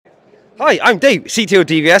Hi, I'm Dave, CTO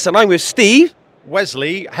DVS, and I'm with Steve.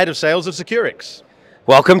 Wesley, Head of Sales of Ciqurix.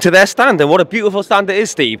 Welcome to their stand, and what a beautiful stand it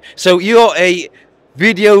is, Steve. So you're a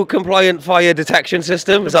video compliant fire detection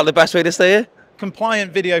system, is that the best way to say it?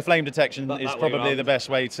 Compliant video flame detection That is way probably around. the best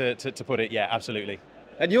way to put it, yeah, absolutely.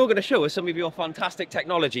 And you're going to show us some of your fantastic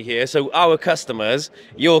technology here, so our customers,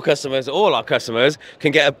 your customers, all our customers,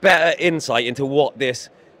 can get a better insight into what this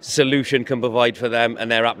solution can provide for them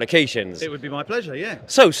and their applications. It would be my pleasure, yeah.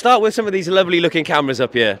 So start with some of these lovely looking cameras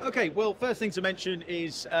up here. Okay, well, first thing to mention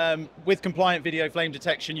is with compliant video flame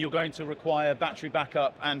detection, you're going to require battery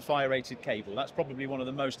backup and fire-rated cable. That's probably one of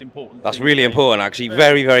the most important That's things. really important, actually.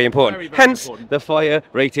 Very, very important. Very, very Hence, important. the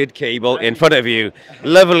fire-rated cable in front of you.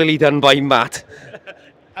 Lovely done by Matt.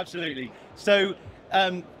 Absolutely. So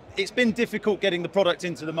it's been difficult getting the product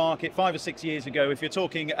into the market 5 or 6 years ago. If you're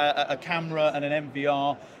talking a camera and an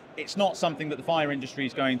MVR, it's not something that the fire industry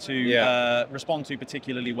is going to respond to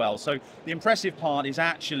particularly well. So the impressive part is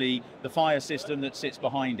actually the fire system that sits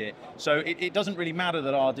behind it. So it doesn't really matter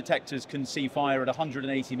that our detectors can see fire at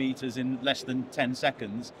 180 meters in less than 10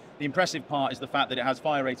 seconds. The impressive part is the fact that it has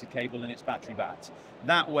fire-rated cable and it's battery-backed.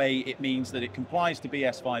 That way, it means that it complies to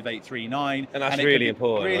BS 5839. And that's really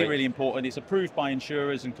important. Really, right? really important. It's approved by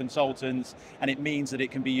insurers and consultants, and it means that it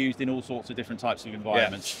can be used in all sorts of different types of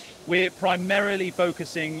environments. We're primarily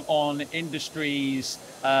focusing on industries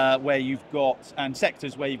where you've got, and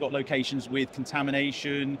sectors where you've got locations with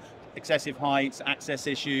contamination, excessive heights, access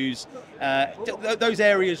issues, those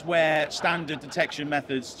areas where standard detection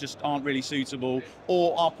methods just aren't really suitable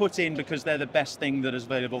or are put in because they're the best thing that is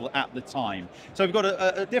available at the time. So we've got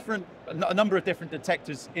a number of different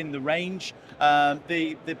detectors in the range. Our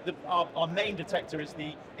main detector is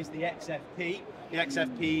the XFP. The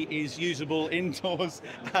XFP is usable indoors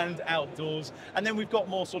and outdoors, and then we've got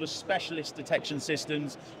more sort of specialist detection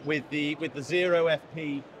systems with the Zero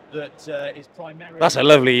FP. That is primarily. That's a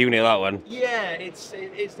lovely unit, that one. Yeah, it's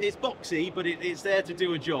boxy, but it's there to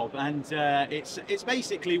do a job, and it's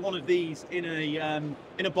basically one of these in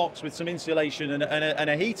a box with some insulation and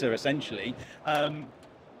a heater, essentially.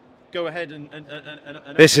 Go ahead and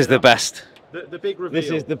this is the best. The big reveal.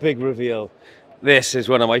 This is the big reveal. This is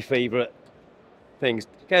one of my favourite things.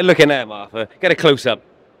 Get a look in there, Martha. Get a close up.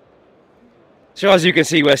 So as you can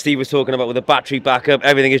see where Steve was talking about with the battery backup,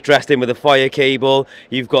 everything is dressed in with a fire cable.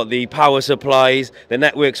 You've got the power supplies, the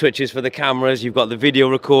network switches for the cameras. You've got the video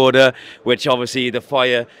recorder, which obviously the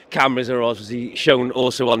fire cameras are obviously shown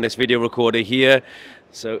also on this video recorder here.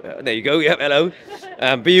 So there you go, yep, hello.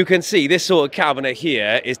 But you can see this sort of cabinet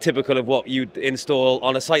here is typical of what you'd install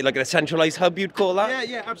on a site, like a centralized hub, you'd call that?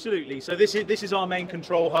 Yeah, absolutely. So this is our main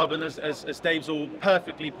control hub, and as Dave's all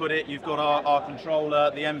perfectly put it, you've got our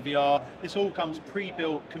controller, the MVR. This all comes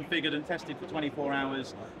pre-built, configured and tested for 24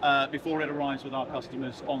 hours before it arrives with our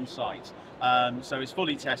customers on site. So it's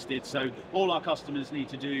fully tested, so all our customers need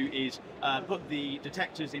to do is put the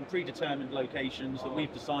detectors in predetermined locations that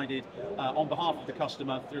we've decided on behalf of the customer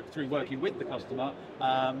through working with the customer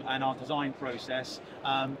and our design process.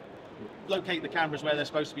 Locate the cameras where they're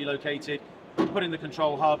supposed to be located, put in the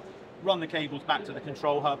control hub, run the cables back to the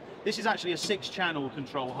control hub. This is actually a 6-channel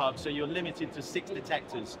control hub, so you're limited to 6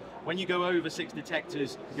 detectors. When you go over 6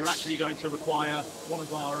 detectors, you're actually going to require one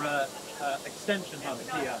of our extension hubs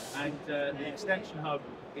here, and the extension hub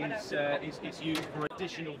is used for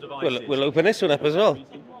additional devices. We'll open this one up as well.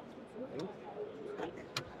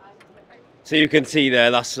 So you can see there,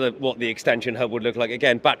 that's what the extension hub would look like.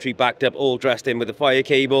 Again, battery backed up, all dressed in with the fire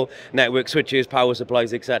cable, network switches, power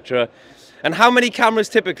supplies, etc. And how many cameras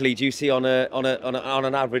typically do you see on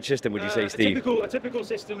an average system, would you say, Steve? A typical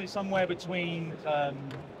system is somewhere between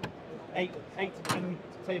 8 to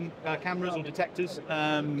 10 cameras or detectors.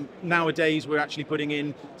 Nowadays, we're actually putting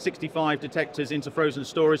in 65 detectors into frozen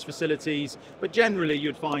storage facilities, but generally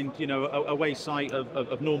you'd find, a waste site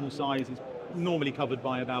of normal size is normally covered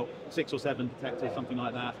by about 6 or 7 detectors, something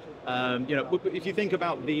like that. If you think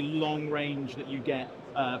about the long range that you get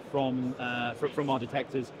from our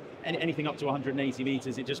detectors, anything up to 180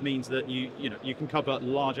 meters, it just means that you can cover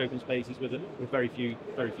large open spaces with very few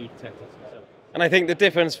detectors. So. And I think the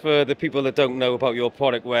difference for the people that don't know about your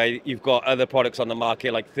product, where you've got other products on the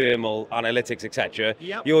market like thermal analytics, etc.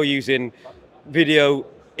 Yep. You're using video,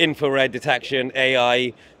 infrared detection,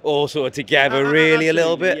 AI, all sort of together, really, a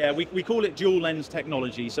little bit. Yeah, we call it dual lens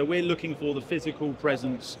technology. So we're looking for the physical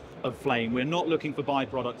presence of flame. We're not looking for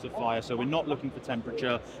byproducts of fire, so we're not looking for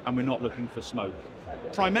temperature and we're not looking for smoke.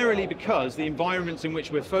 Primarily because the environments in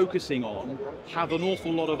which we're focusing on have an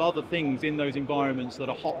awful lot of other things in those environments that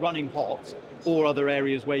are running hot, or other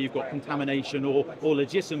areas where you've got contamination or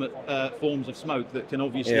legitimate forms of smoke that can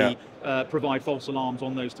obviously provide false alarms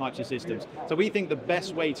on those types of systems. So we think the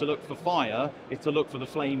best way to look for fire is to look for the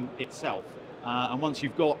flame itself. And once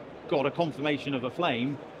you've got a confirmation of a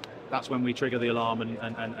flame, that's when we trigger the alarm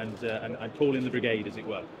and call in the brigade, as it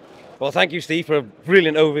were. Well, thank you, Steve, for a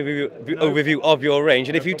brilliant overview of your range.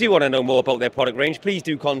 And if you do want to know more about their product range, please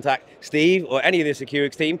do contact Steve or any of the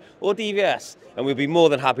Ciqurix team or DVS, and we'll be more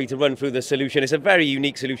than happy to run through the solution. It's a very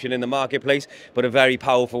unique solution in the marketplace, but a very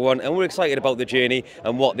powerful one, and we're excited about the journey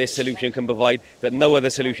and what this solution can provide that no other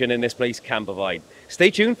solution in this place can provide. Stay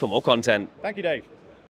tuned for more content. Thank you, Dave.